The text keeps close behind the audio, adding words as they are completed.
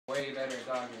way better at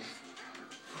dodging.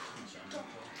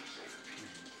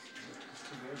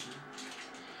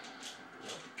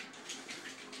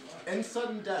 And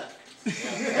sudden death.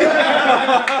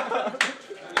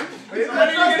 When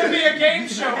are you going to be a game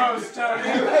show host,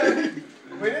 Tony?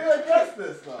 We need to address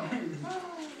this though.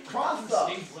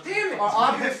 Cross-ups are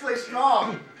obviously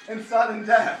strong in sudden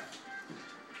death.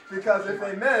 Because if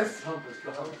they miss,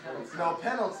 no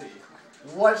penalty.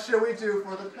 What should we do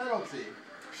for the penalty?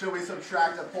 Should we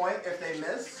subtract a point if they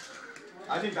miss?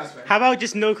 I think that's fair. How about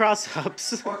just no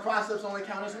cross-ups? Or cross-ups only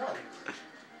count as one?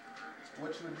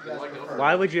 Which would you guys prefer?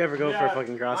 Why would you ever go for a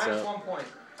fucking cross-up? Minus 1 point.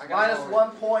 Minus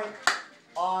 1 point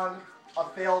on a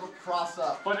failed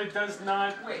cross-up. But it does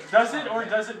not. Wait. Does it or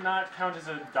does it not count as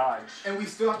a dodge? And we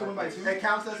still have to win by 2? It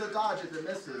counts as a dodge if it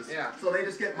misses. Yeah. So they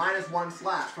just get minus 1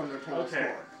 slash from their total Okay.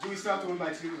 score. Do we still have to win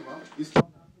by 2 as well? You still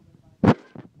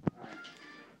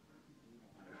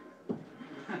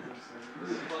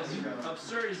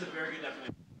Absurd is a very good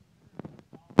definition.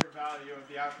 The value of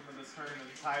the outcome of this tournament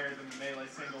is higher than the melee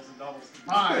singles and doubles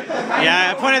combined.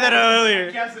 Yeah, I pointed that out I earlier.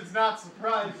 guess it's not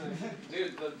surprising.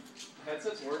 Dude, the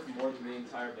headset's worth more than the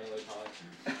entire melee pod.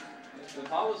 The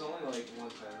pod was only like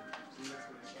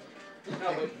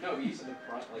 110. No, he said the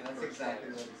front, like That's first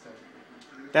exactly place. what he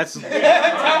said. That's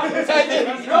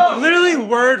literally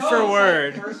word for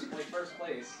word. First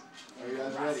place. Are you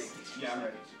guys ready? Yeah, I'm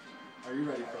ready. Are you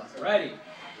ready, Cross? Ready.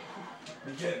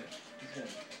 Begin.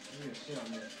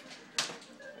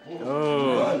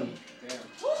 Oh. Damn.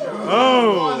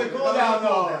 Oh. The cooldown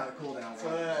though. Cooldown. So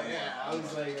yeah, I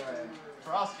was like, alright.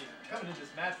 Frosty, coming into this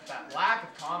match with that lack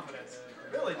of confidence,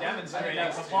 really demonstrating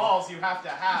the balls you have to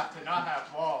not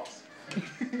have balls.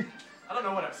 I don't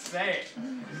know what I'm saying.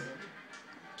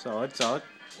 Solid, solid.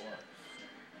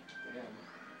 Damn.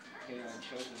 Okay, I'm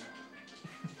chosen.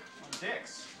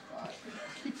 Dicks.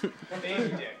 Baby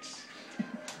dicks.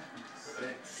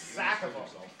 Sack of them.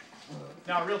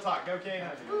 Now, real talk. Go, Kane.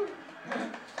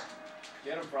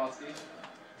 Get him, Frosty.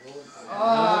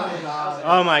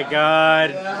 Oh my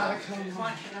god. Come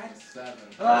on, 7.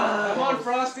 Come on,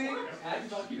 Frosty.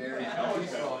 Very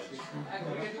Frosty.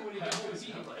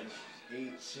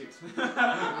 8. 6.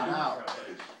 Out.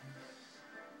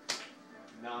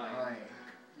 9.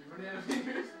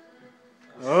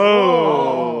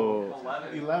 Oh.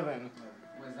 11.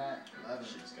 What's that? 11.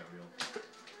 Shit's got real.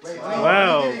 Wait,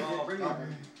 Wow.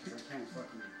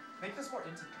 Make this more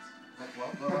intimate.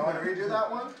 Do I want to redo that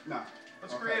one? No.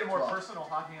 Let's Okay, create a more 12. personal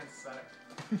hockey aesthetic.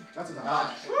 That's a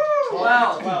Notch.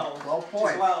 12. 12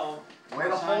 points. 12. Way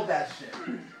to hold that shit.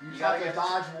 You gotta get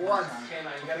dodge once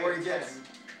before he gets.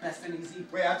 Best and easy.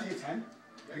 Wait, I have to get 10?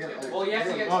 Well, you have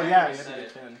to get 10 Oh to yeah, you reset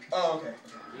it. Oh, okay.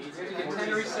 You have to get 10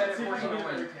 to reset it before you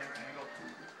win.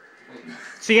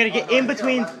 So you gotta get in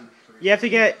between. You have to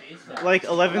get like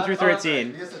 11 through 13.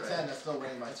 If he gets a 10, that's still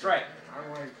winning by 2. That's right.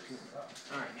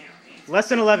 Less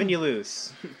than 11, you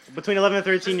lose. Between 11 and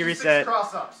 13, you reset.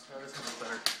 Cross-ups.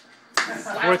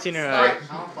 14 or higher.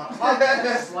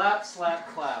 Slap, slap,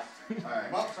 clap.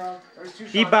 Alright.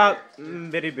 Bebop,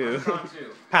 bitty boo. Round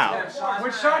 2. Pow.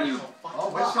 Which Sean you?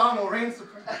 Oh, which Sean will reign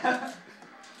supreme?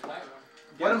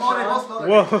 Get him,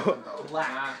 Whoa.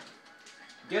 Black.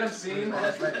 Get him, Scene.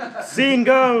 Scene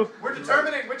go. We're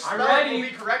determining which I'm spell ready. will be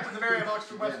correct in the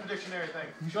Merriam-Webster dictionary thing.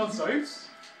 Sean Sipes?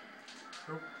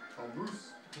 Oh, Bruce.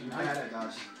 You're bad at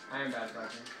dodging. I am bad at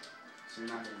dodging. So you're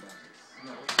not going to dodge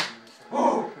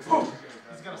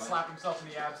He's gonna slap himself in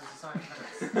the abs as a sign.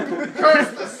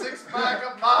 Curse the six-pack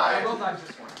of I will mine! dodge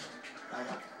this one. I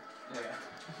got it. Yeah.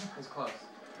 It was close.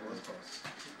 It was close.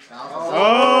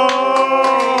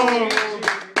 Oh.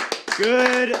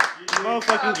 Good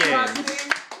motherfucking game. You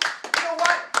know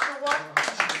what?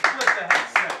 Split the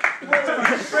headset.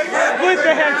 Split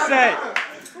the headset.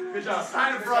 Good job.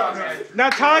 Sign of progress. Now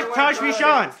Taj v.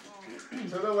 Sean.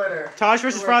 To the winner. Taj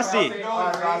versus Frosty.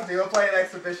 Alright, Frosty, we'll play an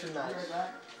exhibition match.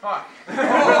 Fuck.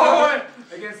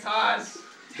 Against Taj.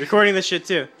 Recording this shit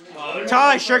too.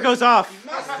 Taj, shirt goes off.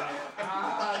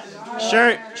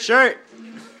 Shirt.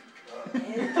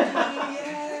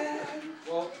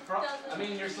 Well, I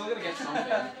mean, you're still gonna get something.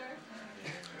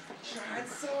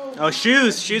 Oh,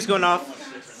 shoes going off.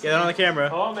 Get that on the camera.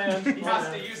 Oh man. He has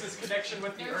to use his connection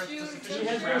with the earth to He sufficiently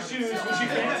has no ground shoes, himself. which you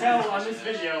can't tell on this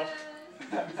video.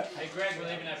 Hey Greg, we're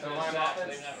leaving after this. We're leaving after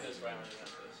this. Right,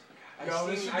 we're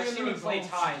leaving after this. I've seen you play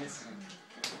ties.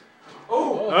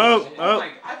 Oh.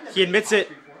 He admits it.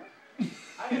 I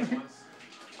had once.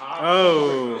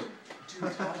 Oh.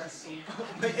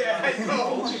 Yeah, I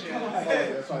know.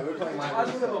 Hey, that's right, we're playing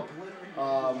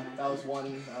that was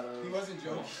one out of... He wasn't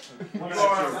joking.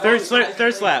 Third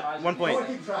slap. 1 I point. want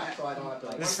to keep track so I don't have to...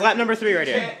 This is slap number 3 right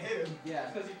here. Can't hit him. Yeah.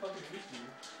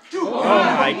 Do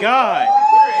my god!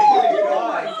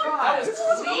 That was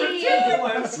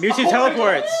clean. Mewtwo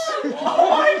teleports. Oh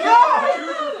my god!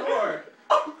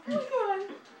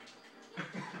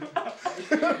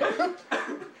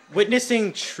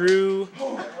 Witnessing true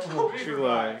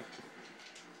love.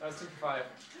 That was 2 for 5.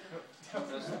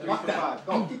 Fuck that.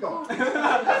 Go, keep going.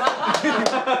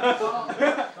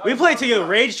 We played till you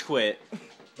rage quit.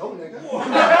 No, nigga.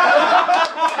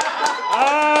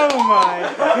 Oh my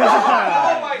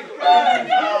god! my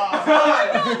god!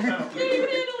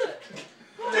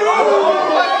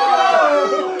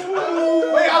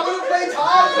 Wait, I'm gonna play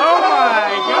Taj. Oh my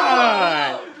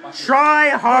god! Try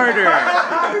harder.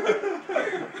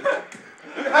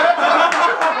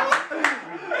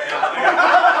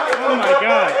 Oh my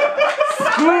god!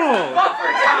 School.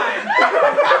 Buffer time!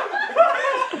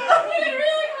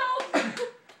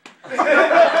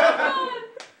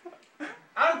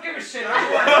 I don't give a shit. I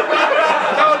won.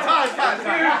 No, Taj. Taj.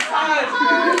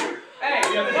 Hey,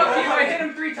 fuck you. I hit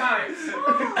him 3 times.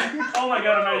 Oh my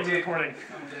god, I'm not even recording.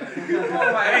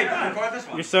 Oh my Hey, record this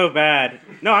one. You're so bad.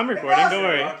 No, I'm recording. Don't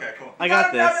worry. Okay, cool. I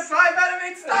got this. 5 out of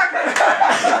 8 stock.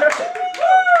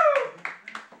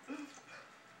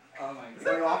 Oh my So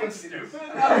you walking Stupid.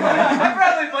 I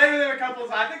probably played with him a couple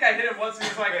times. I think I hit him once and he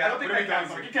was like, I don't think that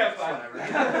counts. Like, you can't play. I'm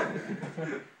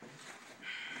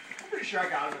pretty sure I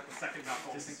got him at the second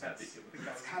knuckle. Just think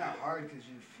that's kind of hard because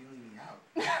you're feeling me out.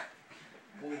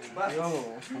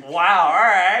 Wow,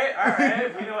 alright.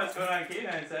 We know what's going on,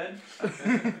 K9 said.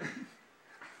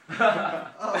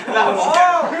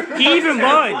 He even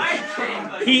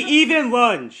lunged. He even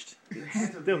lunged.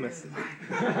 Still missing.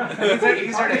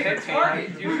 Easier to hit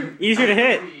target, dude. Easier to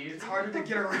hit. It's harder to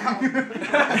get around.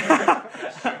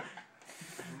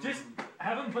 Just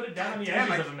have him put it down on the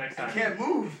edges of him next I time. can't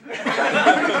move.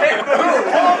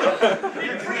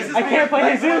 I can't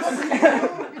play Jesus.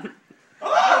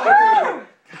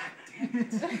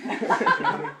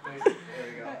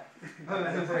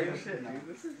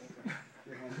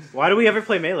 Why do we ever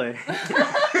play Melee?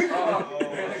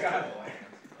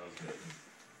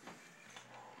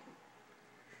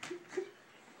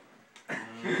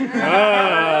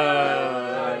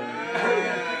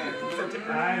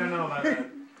 I don't know about that.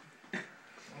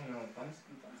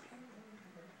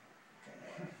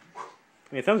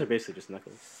 I mean, thumbs are basically just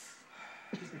knuckles.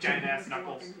 Giant ass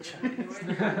knuckles.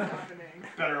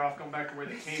 Better off going back to where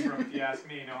they came from if you ask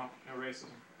me. No racism.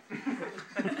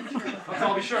 Let's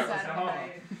all be sure. Let's go home.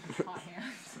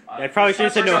 Yeah, I probably should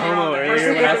have said no homo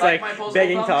earlier when I was like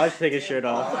begging Taj to take his shirt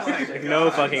off. Like, no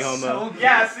fucking homo.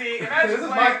 Yeah, see, imagine This is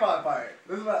my playing. fun part.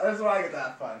 This is where I get to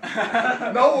have fun.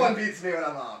 No one beats me when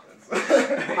I'm on offense.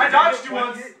 I dodged you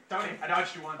once. Tony, I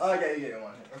dodged you once. Okay, you get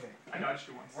one. Okay. I dodged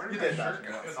you once. You did dodge me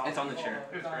It was once. awesome. It's on the chair.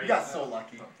 It was great. You got so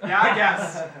lucky. Yeah, I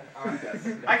guess.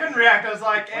 Yes. I couldn't react. I was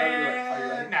like, Are you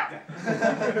ready? no.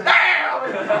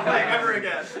 Damn! Like, ever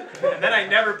again. And then I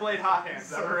never played Hot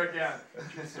Hands ever again.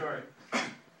 True story.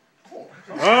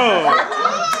 Oh!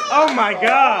 Oh my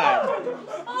god!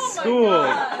 Oh my School.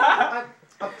 God.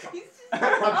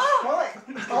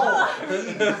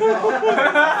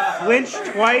 Flinch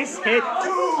twice, hit.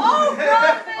 Oh,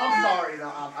 God, I'm sorry. No,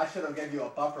 I should have given you a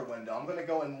buffer window. I'm gonna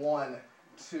go in 1,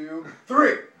 2,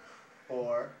 3,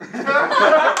 4.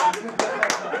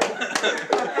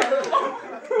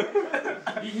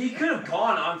 He could have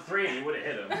gone on 3 and he would have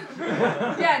hit him.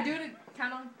 Yeah, do it.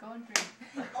 Count on going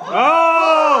 3.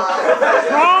 Oh!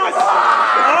 Cross!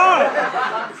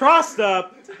 Oh! Crossed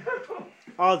up.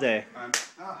 All day.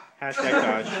 Hashtag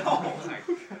Taj.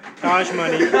 Taj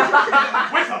money.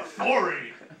 With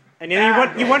authority. And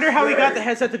then you wonder how he got the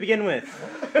headset to begin with.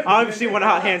 Obviously won a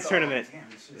Hot Hands tournament.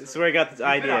 That's where he got this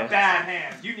You've been a idea. bad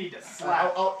hand. You need to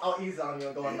slap. I'll ease on you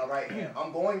and go on the right hand.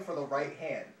 I'm going for the right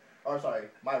hand. Or sorry,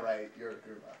 my right. Your left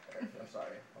there. I'm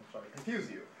sorry. Confuse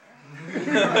you.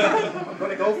 I'm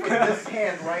gonna go for this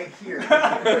hand right here.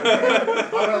 I'm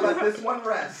gonna let this one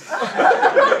rest. I'm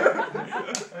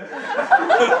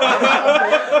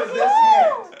going for this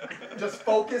hand. Just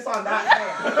focus on that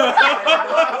hand. I'm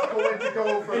not going to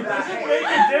go for that hand.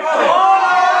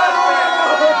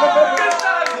 Good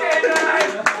job, K9!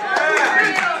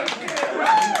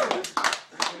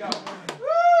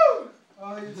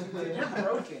 You're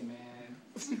broken, man.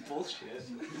 Bullshit.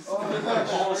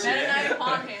 Meta-Knight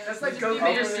upon hand. That's like Just go be over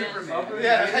Meta-Man. Superman.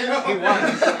 Yeah, I know. He won.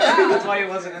 That's why he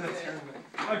wasn't in the tournament.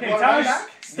 Okay, Want Taj, back?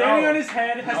 standing No. on his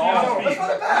head, has the No, off that's speed.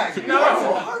 not a bag. No. It's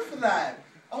so hard for that.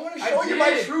 I want to show you my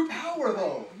did. true power,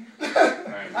 though. I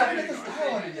didn't get the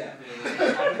style on it yet.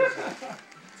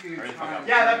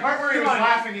 Yeah, that part where he was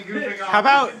laughing and goofing off.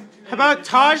 How about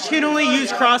Taj can only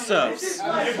use cross-ups?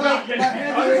 Honestly,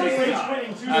 Rage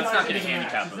winning 2 That's not times gonna in a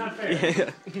match. handicap It's him. not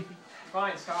fair.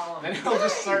 Fine, Scotland. And he'll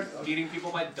just start beating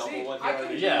people by double what they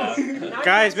already do. Yeah.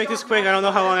 Guys, make this quick. I don't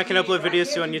know how long I can upload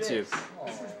videos to on YouTube.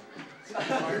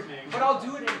 But I'll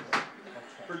do it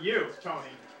for you, Tony.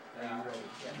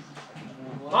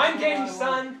 Mind games,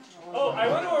 son. Oh, I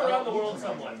went to around the world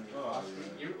somewhat.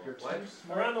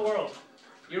 Around the world.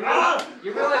 You realize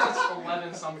it's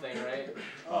 11 something, right?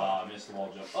 Oh, I missed the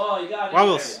wall jump. Oh, you got it.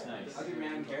 Wobbles.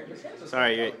 Nice.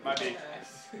 Sorry, you're My big.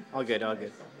 all good, all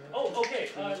good. Oh, okay.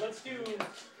 Let's do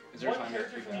Is there one time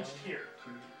character from each tier.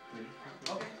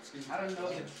 Okay. I don't know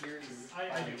the tiers.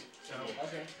 I do. So.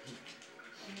 Okay.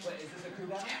 What, is this a crew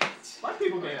battle? Let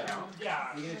people get out.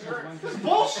 Yeah. You gonna choose Sure. one? This is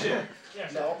bullshit. Yeah.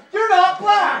 Sure. No. You're not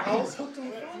black. I was hooked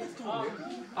on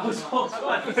I was hooked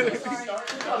on it.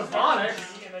 Not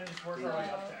phonics. And then just work our way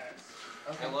up to X.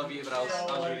 I love you, but I was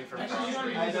rooting for Actually, you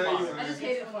don't Frosty. even I know you I just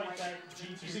hate it when fight that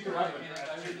G2 Secret weapon.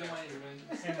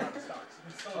 Same amount of stocks.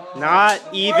 It's still- Not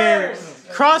even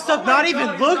crossed up, not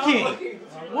even looking.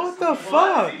 What the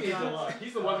fuck?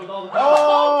 He's the one with all the.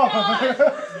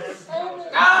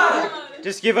 Oh!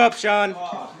 Just give up, Sean.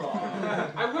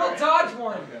 I will dodge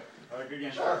one. Good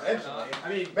game. Sure, eventually. I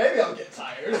mean, Maybe I'll get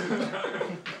tired.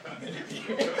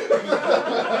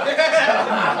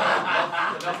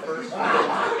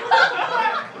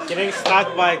 Getting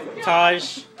stalked by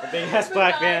Taj, a big ass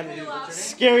black man.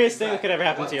 Scariest thing that could ever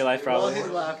happen to your life, probably.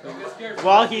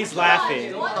 While he's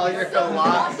laughing. While you're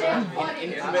locked in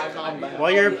intimate combat.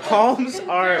 While your palms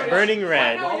are burning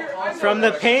red from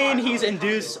the pain he's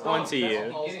induced onto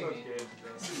you.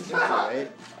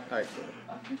 Alright. Alright,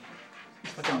 cool.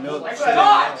 Fucking milk.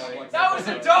 Dodge! That was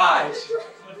a dodge!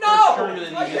 No!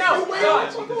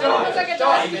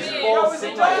 Dodge!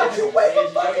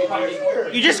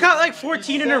 You just got like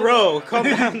 14 in a row. Calm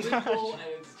down, Taj.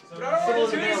 But I don't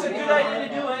want to do this. It's a good idea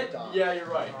to do it. Yeah, you're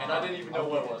right. And I didn't even know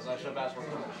what it was. I should have asked what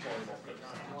it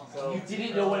was. So you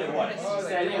didn't know what it was. You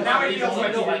said it was Now he knows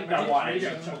what like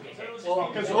marijuana.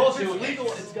 well, Because if it's legal,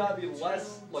 it's got to be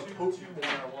less like potent than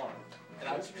marijuana. And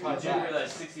I've tried Did you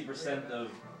realize 60% of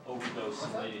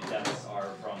overdose-related deaths are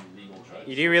from legal drugs?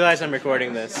 You do realize I'm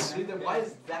recording this. Then why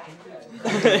is that?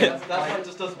 That's why it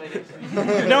just doesn't make any sense.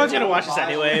 No one's gonna watch this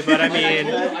anyway, but I mean.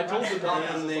 I told them not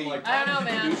to like. I don't know,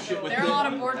 man. There are a lot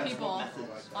of bored people on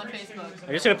Facebook.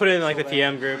 I'm just gonna put it in like the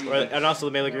TM group, and also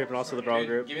the mailer group, and also the brawl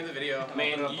group. Give me the video. I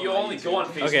mean, you only go on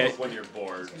Facebook Okay. when you're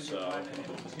bored, so.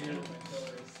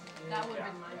 That would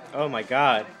have been mine. Oh my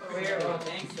god. Clear dog.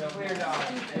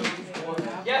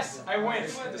 Yes, I win. Well, no,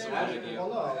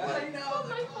 I know,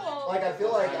 my fault. like I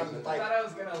feel like I'm like I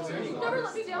was gonna You never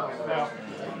let me down. I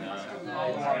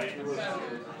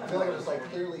feel like I'm just like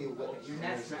clearly with You're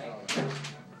next, right? trying to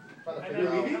And figure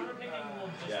then out. counterpicking will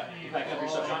just Yeah. be. You back up your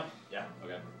stuff, John? Yeah,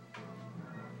 okay.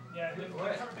 Yeah, the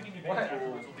counterpicking events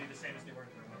afterwards will be the same as they were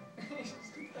during it.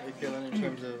 How you feeling in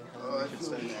terms of how we should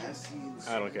stay?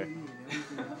 I don't care.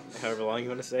 However long you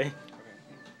want to say.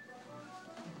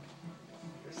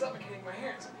 You're suffocating my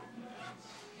hands.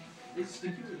 It's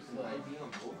sticky with the IV on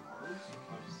both arms.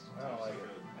 I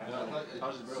don't like it. I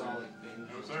was just solid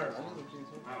dangerous. Sir.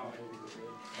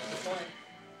 That's okay.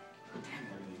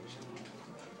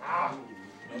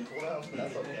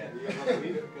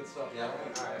 Good stuff. Yeah.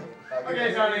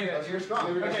 Okay, Tony. You're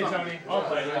strong. Okay, Tony. I'll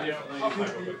play with you. I'll play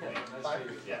with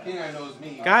you. King I knows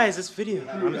me. Guys, this video.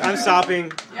 I'm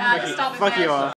stopping. Yeah, just stop it, Fuck man. you all.